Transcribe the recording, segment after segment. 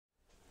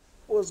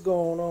What's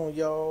going on,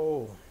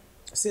 y'all?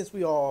 Since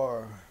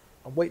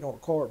I'm waiting on a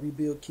card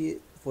rebuild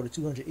kit for the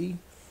 200E.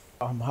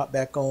 I'm hop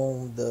back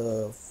on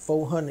the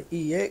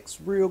 400EX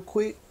real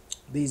quick.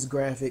 These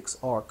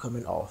graphics are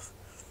coming off.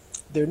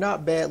 They're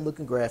not bad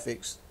looking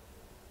graphics,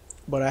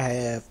 but I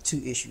have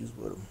two issues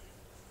with them.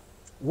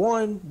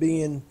 One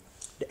being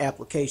the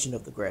application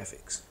of the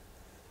graphics.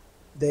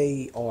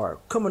 They are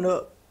coming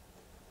up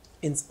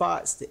in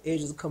spots, the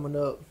edges are coming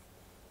up,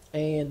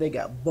 and they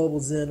got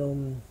bubbles in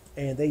them,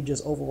 and they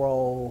just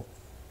overall,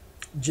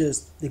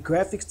 just the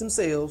graphics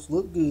themselves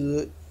look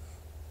good.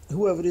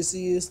 Whoever this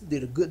is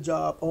did a good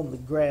job on the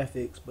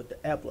graphics, but the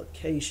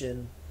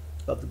application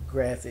of the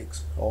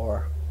graphics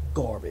are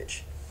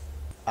garbage.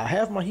 I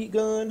have my heat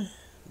gun,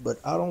 but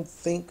I don't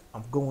think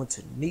I'm going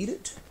to need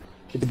it,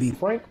 to be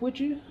frank with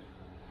you,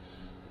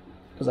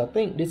 because I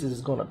think this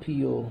is going to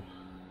peel,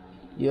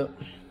 yep,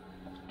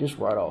 just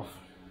right off.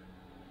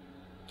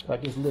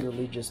 Like it's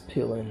literally just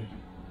peeling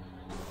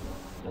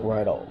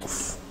right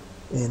off.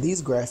 And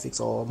these graphics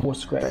are more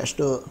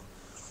scratched up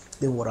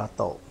than what I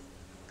thought.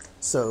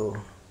 So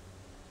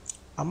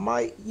I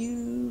might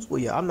use, well,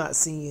 yeah, I'm not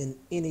seeing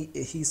any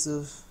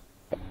adhesive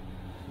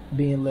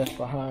being left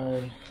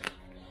behind.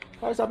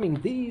 I mean,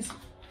 these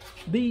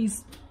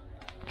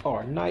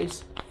are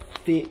nice,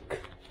 thick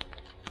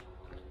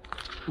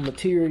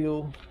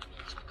material.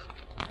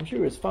 I'm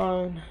sure it's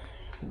fine,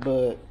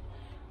 but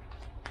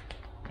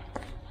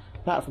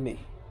not for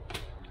me.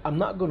 I'm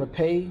not gonna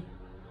pay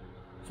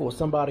for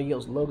somebody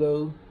else's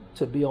logo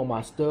to be on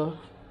my stuff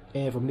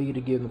and for me to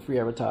give them free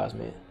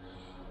advertisement.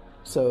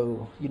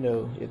 So, you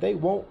know, if they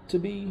want to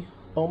be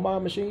on my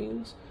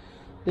machines,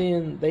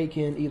 then they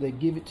can either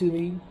give it to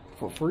me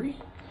for free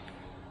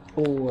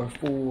or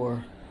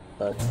for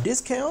a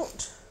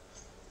discount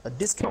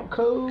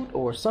code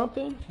or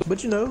something.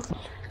 But you know,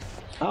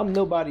 I'm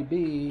nobody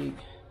big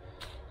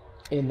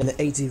in the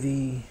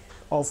ATV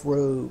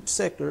off-road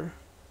sector,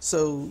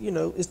 so you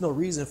know, it's no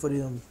reason for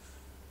them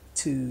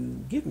to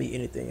give me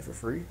anything for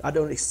free. I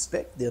don't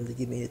expect them to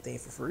give me anything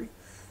for free.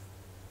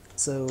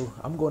 So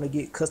I'm going to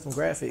get custom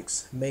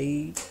graphics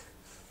made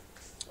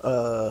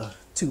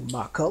to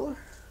my color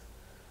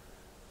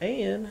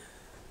and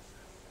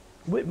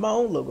with my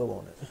own logo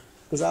on it,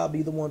 because I'll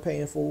be the one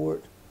paying for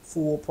it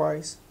full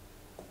price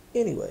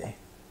anyway.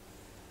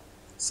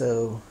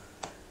 So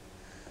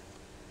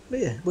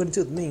yeah, but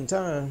until the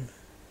meantime,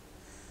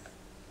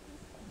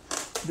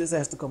 this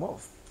has to come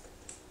off.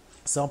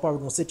 So I'm probably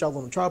gonna sit y'all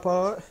on the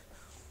tripod.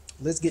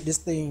 Let's get this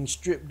thing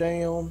stripped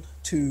down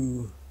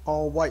to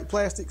all white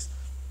plastics.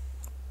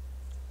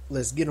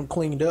 Let's get them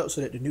cleaned up so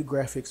that the new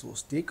graphics will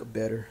stick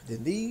better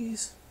than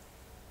these.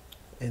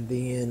 And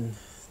then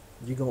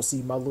you're gonna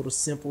see my little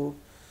simple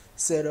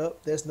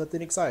setup. That's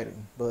nothing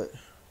exciting, but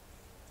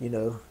you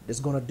know,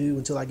 that's gonna do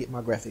until I get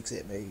my graphics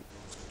set made.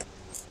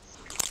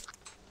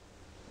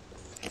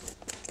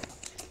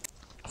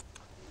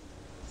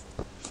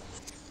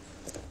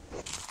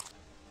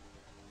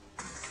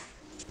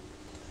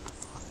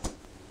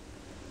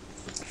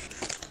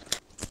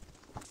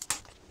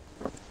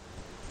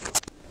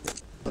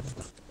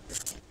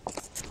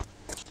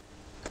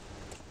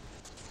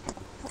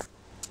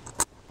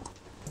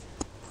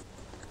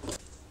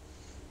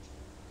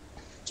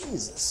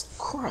 Jesus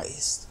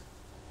Christ.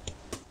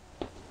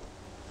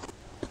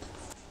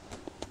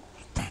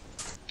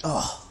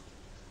 Oh,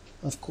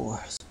 of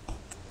course.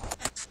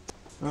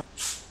 I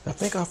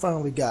think I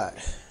finally got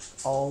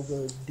all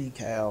the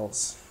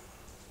decals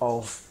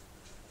off.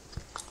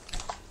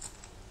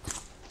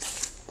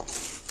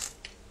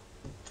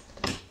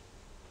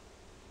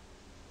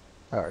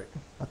 Alright,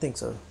 I think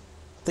so.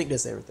 I think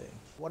that's everything.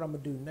 What I'm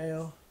gonna do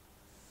now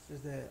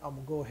is that I'm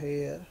gonna go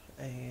ahead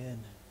and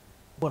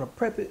I'm gonna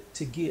prep it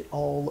to get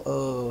all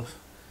of,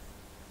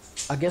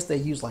 I guess they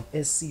use like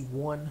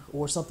SC1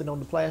 or something on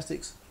the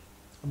plastics.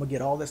 I'm gonna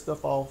get all that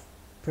stuff off,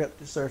 prep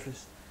the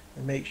surface,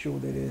 and make sure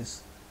that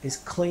it's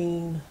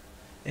clean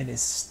and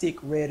as stick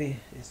ready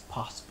as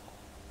possible.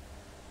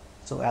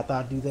 So after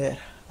I do that,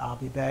 I'll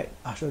be back.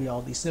 I'll show you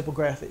all these simple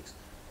graphics.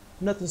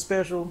 Nothing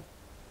special,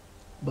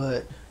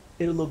 but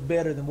it'll look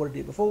better than what it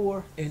did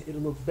before, and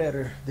it'll look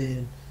better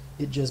than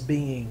it just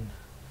being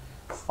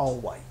all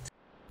white.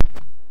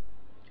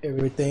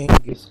 Everything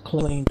gets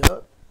cleaned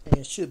up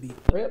and should be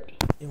prepped.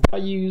 And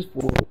what I use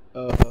for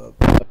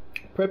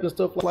prepping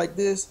stuff like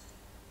this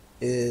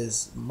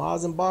is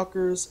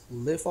Mosenbacher's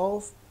Lift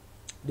Off.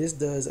 This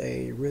does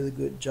a really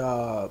good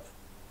job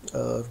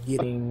of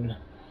getting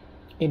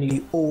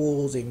any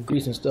oils and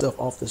grease and stuff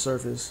off the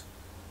surface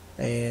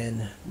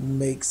and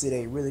makes it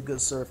a really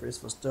good surface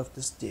for stuff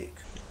to stick.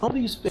 On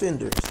these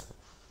fenders,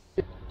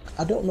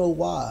 I don't know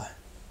why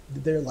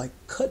they're like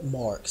cut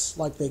marks,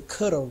 like they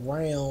cut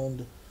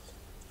around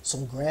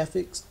some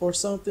graphics or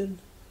something.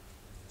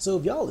 So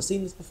if y'all have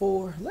seen this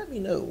before, let me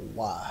know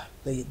why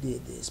they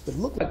did this. But it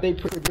looked like they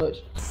pretty much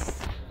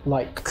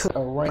like cut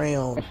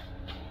around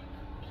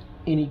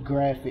any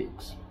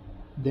graphics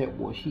that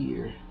were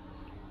here,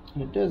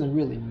 and it doesn't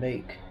really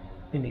make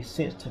any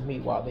sense to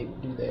me why they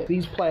would do that.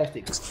 These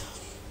plastics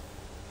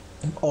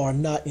are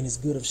not in as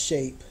good of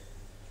shape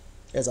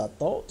as I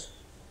thought,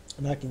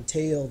 and I can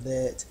tell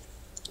that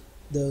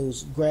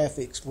those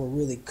graphics were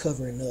really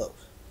covering up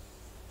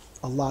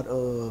a lot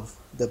of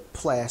the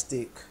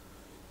plastic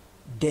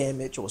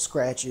damage or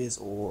scratches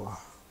or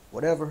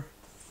whatever.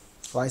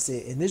 Like I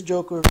said, and this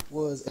Joker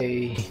was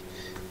a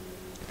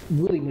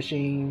wheeling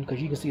machine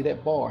because you can see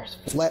that bar is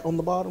flat on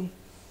the bottom.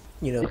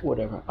 You know,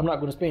 whatever. I'm not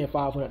going to spend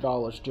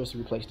 $500 just to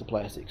replace the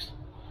plastics.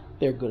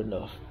 They're good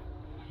enough.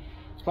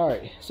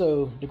 Alright,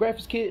 so the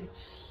graphics kit,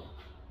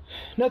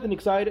 nothing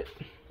excited.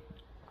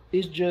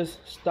 It's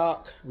just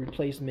stock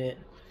replacement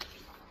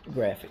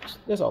graphics.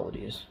 That's all it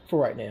is for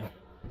right now.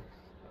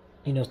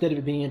 You know, instead of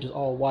it being just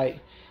all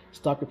white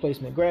stock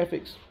replacement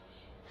graphics,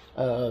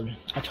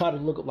 I try to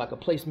look up like a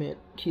placement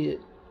kit,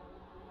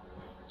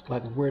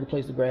 like where to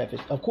place the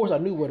graphics. Of course, I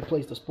knew where to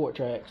place the sport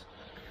tracks,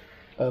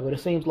 but it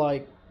seems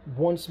like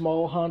one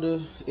small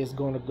Honda is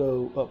going to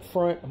go up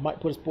front. I might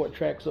put a sport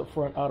tracks up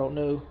front. I don't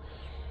know.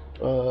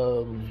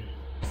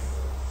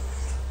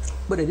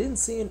 But I didn't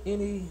see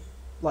any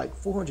like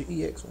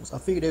 400EX ones. I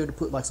figured they would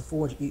put like some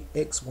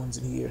 400EX ones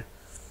in here.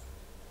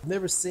 I've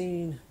never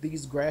seen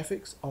these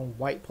graphics on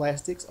white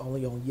plastics,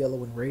 only on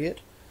yellow and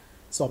red.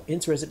 So I'm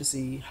interested to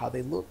see how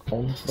they look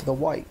on the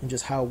white and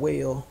just how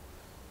well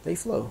they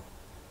flow.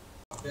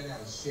 Been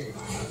out of shape.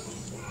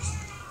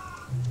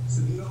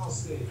 So you all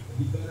stay and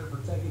be better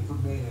protected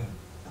from mayhem.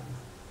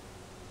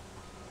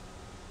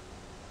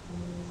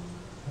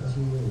 As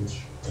we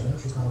age, the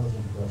natural college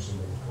and progression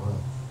may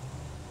decline.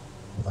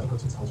 If I go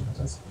to college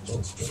contest,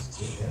 those just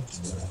to get to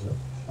where I live,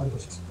 I go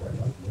to where I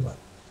like your life.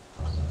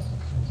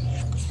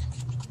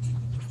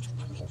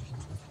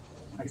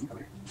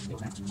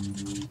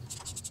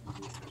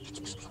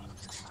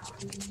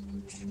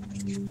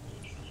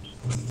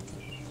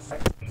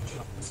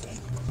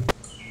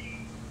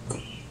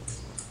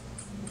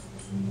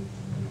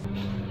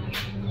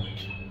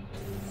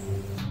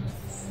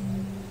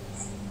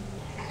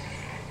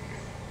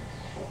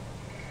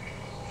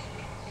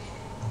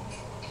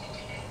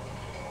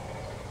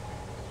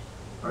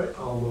 Alright,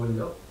 I'll load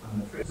it up.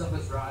 The purpose of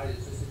this ride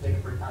is just to take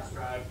it for a test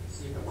drive,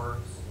 see if it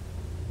works.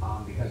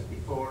 Because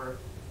before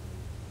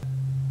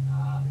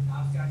the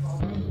cops got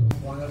called,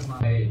 one of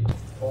my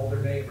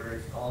older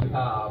neighbors called the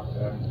cops.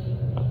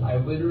 I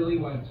literally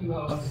went 2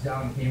 houses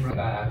down and came right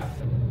back.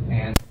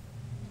 And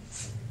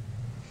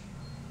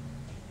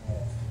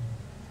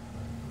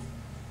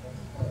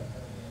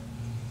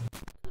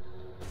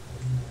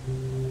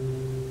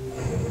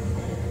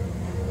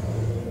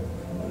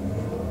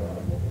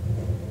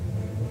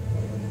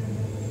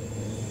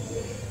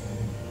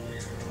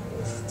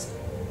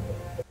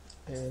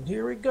And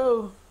here we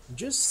go.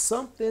 Just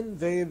something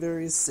very,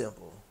 very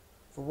simple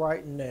for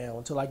right now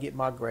until I get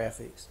my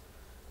graphics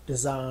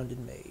designed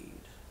and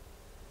made.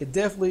 It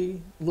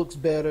definitely looks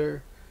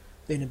better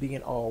than it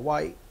being all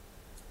white,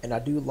 and I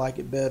do like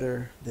it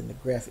better than the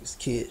graphics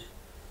kit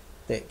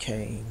that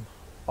came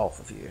off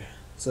of here.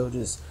 So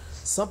just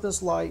something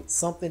slight,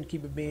 something to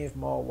keep it being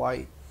from all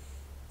white.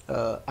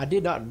 I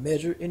did not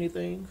measure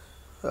anything,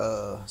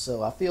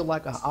 so I feel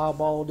like I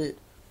eyeballed it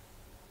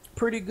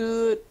pretty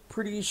good,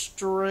 pretty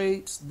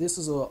straight. This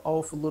is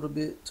off a little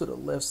bit to the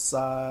left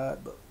side,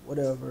 but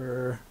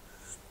whatever.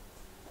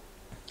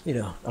 You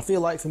know, I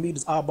feel like for me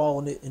just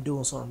eyeballing it and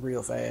doing something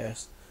real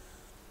fast,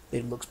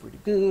 it looks pretty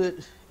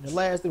good. And the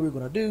last thing we're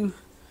gonna do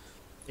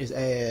is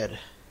add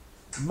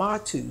my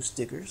 2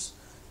 stickers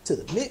to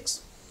the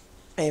mix.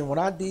 And when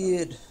I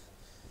did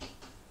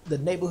the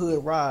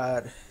neighborhood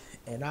ride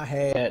and I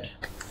had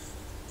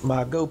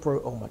my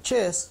GoPro on my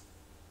chest,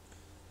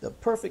 the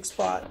perfect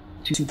spot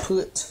to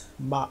put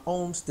my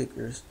own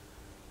stickers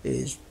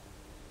is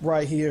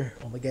right here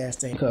on the gas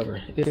tank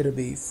cover. It'll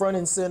be front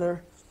and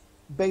center,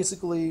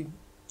 basically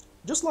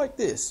just like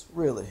this,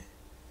 really.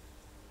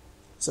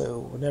 So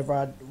whenever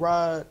I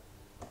ride,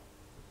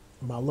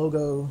 my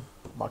logo,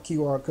 my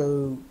QR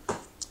code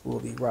will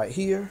be right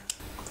here.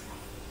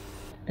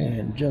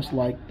 And just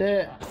like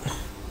that,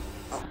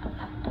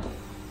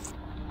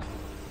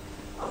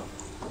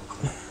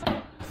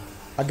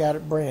 I got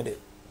it branded.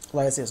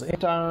 Like I said, so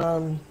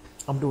anytime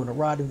I'm doing a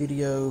riding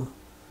video,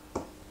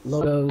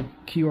 logo,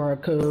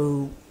 QR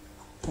code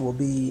will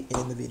be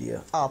in the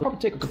video. I'll probably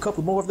take a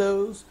couple more of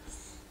those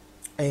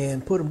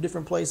and put them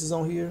different places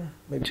on here,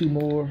 maybe 2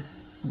 more,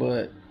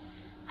 but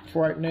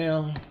for right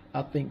now,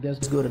 I think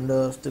that's good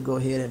enough to go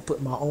ahead and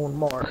put my own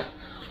mark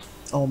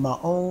on my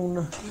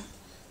own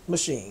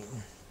machine.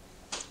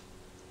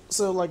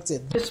 So like I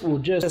said, this will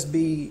just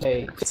be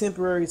a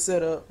temporary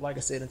setup, like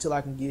I said, until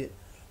I can get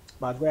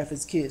my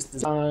graphics kits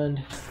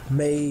designed,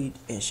 made,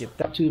 and shipped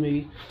out to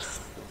me.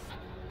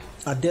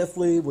 I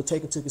definitely will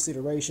take into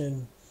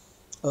consideration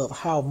of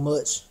how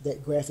much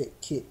that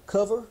graphic kit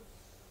cover,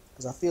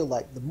 because I feel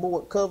like the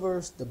more it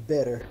covers, the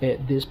better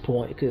at this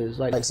point. Because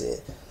like I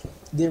said,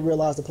 didn't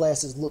realize the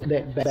plastics look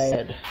that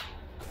bad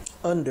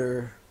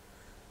under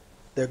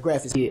their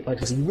graphics kit. Like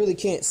I said, you really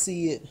can't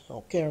see it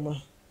on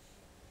camera,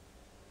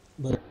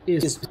 but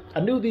it's.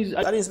 I knew these.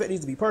 I didn't expect these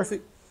to be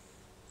perfect,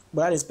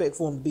 but I didn't expect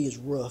for them to be as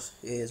rough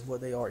as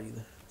what they are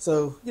either.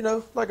 So, you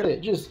know, like I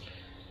said, just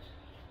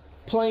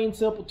Plain,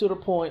 simple, to the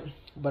point.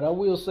 But I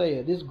will say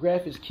it, this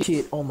graphics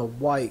kit on the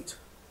white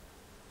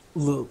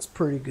looks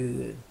pretty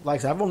good. Like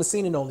I said, I've only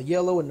seen it on the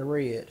yellow and the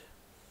red,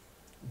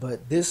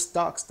 but this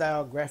stock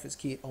style graphics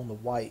kit on the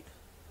white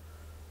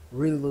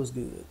really looks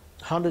good.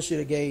 Honda should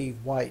have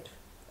gave white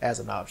as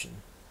an option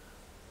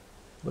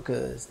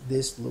because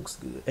this looks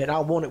good. And I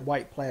wanted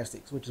white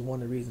plastics, which is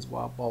one of the reasons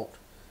why I bought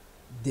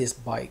this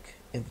bike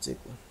in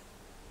particular.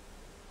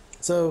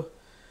 So,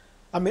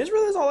 I mean, that's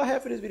really all I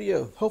have for this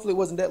video. Hopefully it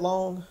wasn't that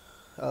long,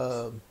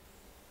 but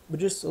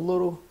just a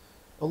little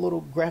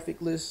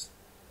graphic list,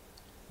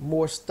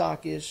 more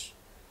stockish,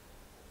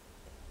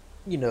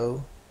 you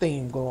know,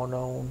 theme going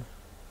on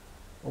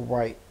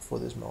right for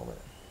this moment.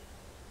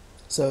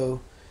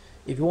 So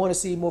if you want to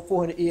see more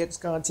 400EX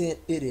content,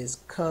 it is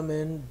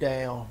coming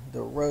down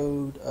the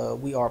road.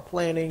 We are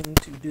planning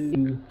to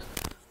do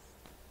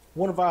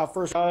one of our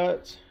first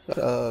rides.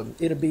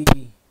 It'll be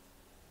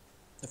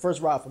the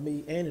first ride for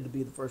me, and it'll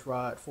be the first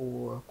ride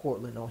for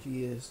Cortland on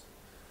his.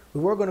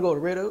 We were going to go to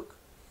Red Oak,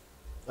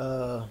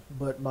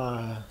 but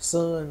my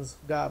son's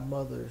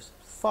godmother's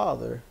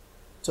father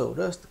told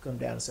us to come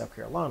down to South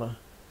Carolina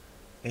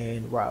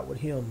and ride with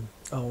him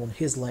on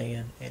his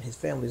land and his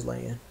family's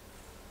land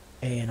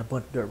and a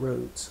bunch of dirt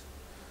roads.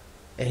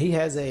 And he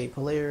has a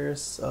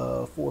Polaris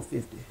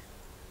 450.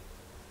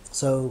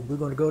 So we're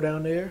going to go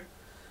down there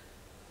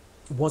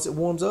once it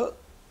warms up,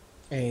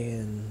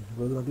 and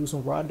we're going to do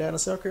some riding down in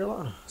South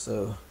Carolina.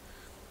 So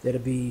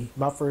that'll be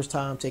my first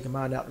time taking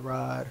mine out to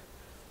ride.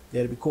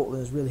 That'll be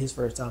Cortland's really his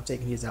first time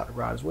taking his out to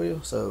ride as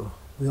well. So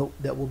we hope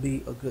that will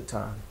be a good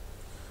time.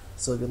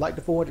 So if you like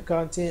the 400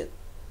 content,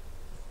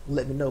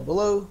 let me know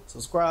below.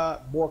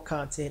 Subscribe. More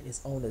content is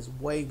on its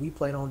way. We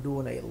plan on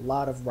doing a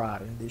lot of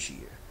riding this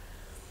year.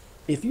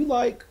 If you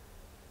like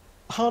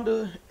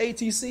Honda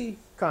ATC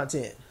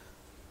content,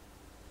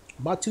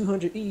 my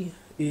 200E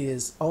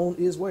is on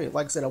its way.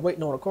 Like I said, I'm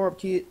waiting on a carb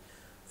kit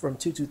from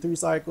 223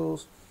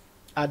 Cycles.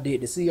 I did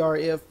the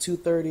CRF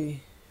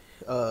 230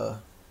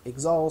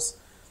 exhaust.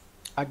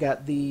 I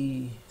got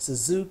the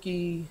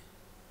Suzuki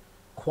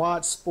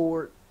Quad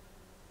Sport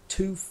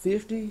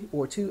 250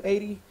 or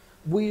 280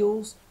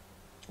 wheels,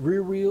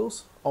 rear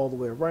wheels all the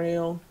way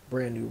around,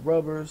 brand new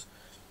rubbers.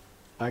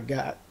 I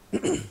got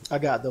I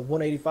got the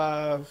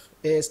 185S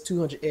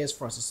 200S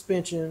front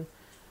suspension.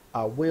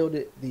 I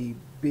welded the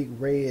big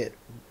red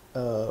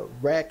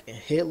rack and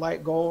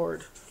headlight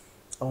guard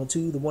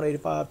onto the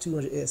 185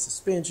 200S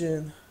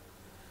suspension.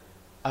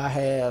 I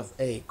have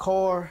a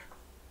car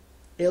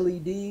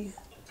LED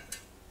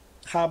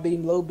high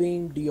beam low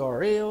beam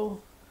DRL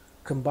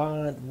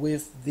combined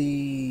with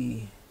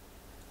the,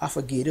 I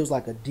forget, it was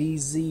like a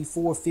DZ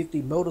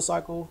 450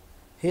 motorcycle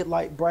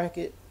headlight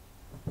bracket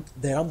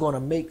that I'm going to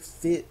make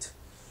fit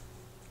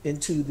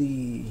into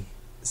the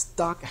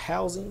stock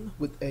housing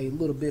with a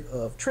little bit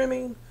of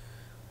trimming.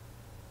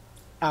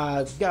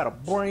 I got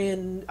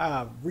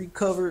I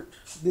recovered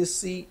this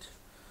seat,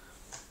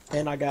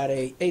 and I got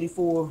a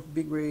 84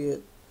 Big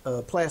Red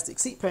plastic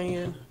seat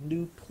pan,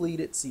 new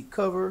pleated seat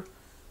cover,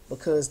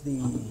 because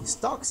the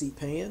stock seat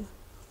pan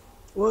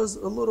was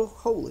a little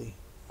holy,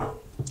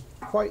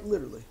 quite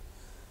literally.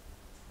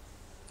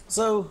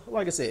 So,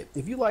 like I said,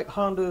 if you like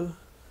Honda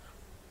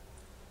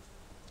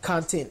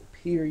content,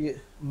 period,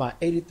 my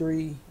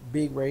 83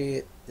 Big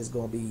Red is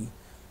going to be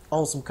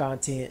on some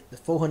content. The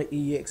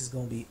 400EX is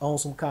going to be on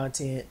some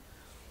content.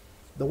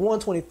 The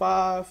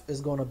 125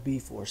 is going to be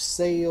for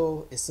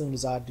sale as soon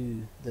as I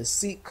do the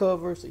seat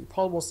cover. So you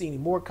probably won't see any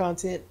more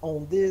content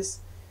on this,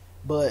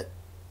 but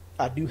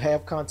I do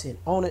have content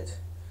on it.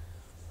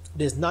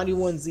 This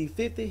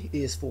 91Z50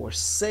 is for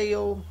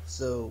sale,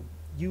 so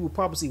you will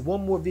probably see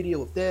one more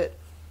video of that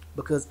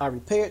because I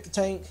repaired the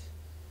tank.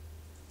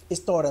 It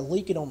started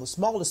leaking on the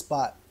smallest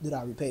spot that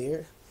I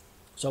repaired,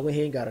 so I went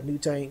ahead and got a new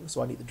tank.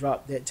 So I need to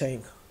drop that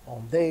tank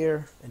on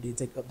there and then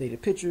take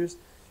updated pictures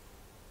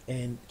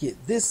and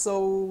get this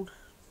sold.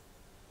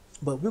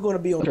 But we're going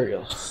to be on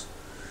trails.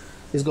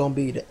 It's going to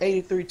be the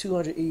 83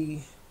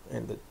 200E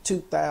and the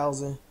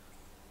 2000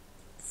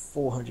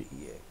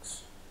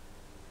 400EX.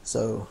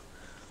 So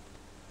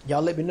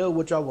y'all let me know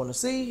what y'all want to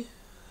see.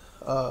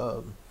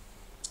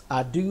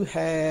 I do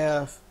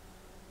have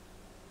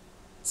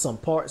some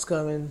parts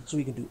coming so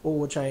we can do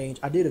oil change.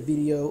 I did a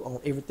video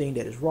on everything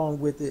that is wrong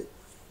with it.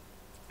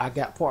 I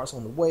got parts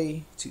on the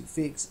way to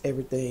fix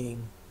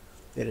everything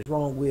that is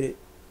wrong with it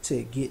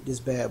to get this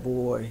bad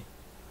boy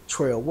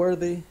trail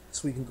worthy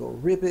so we can go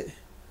rip it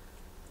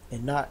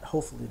and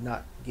hopefully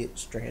not get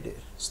stranded,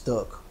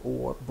 stuck,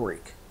 or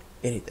break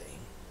anything.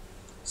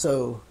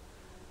 So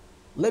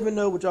let me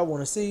know what y'all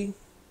want to see.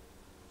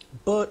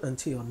 But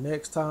until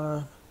next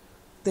time,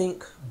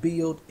 think,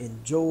 build,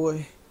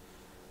 enjoy.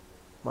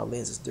 My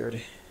lens is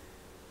dirty.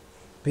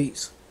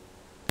 Peace.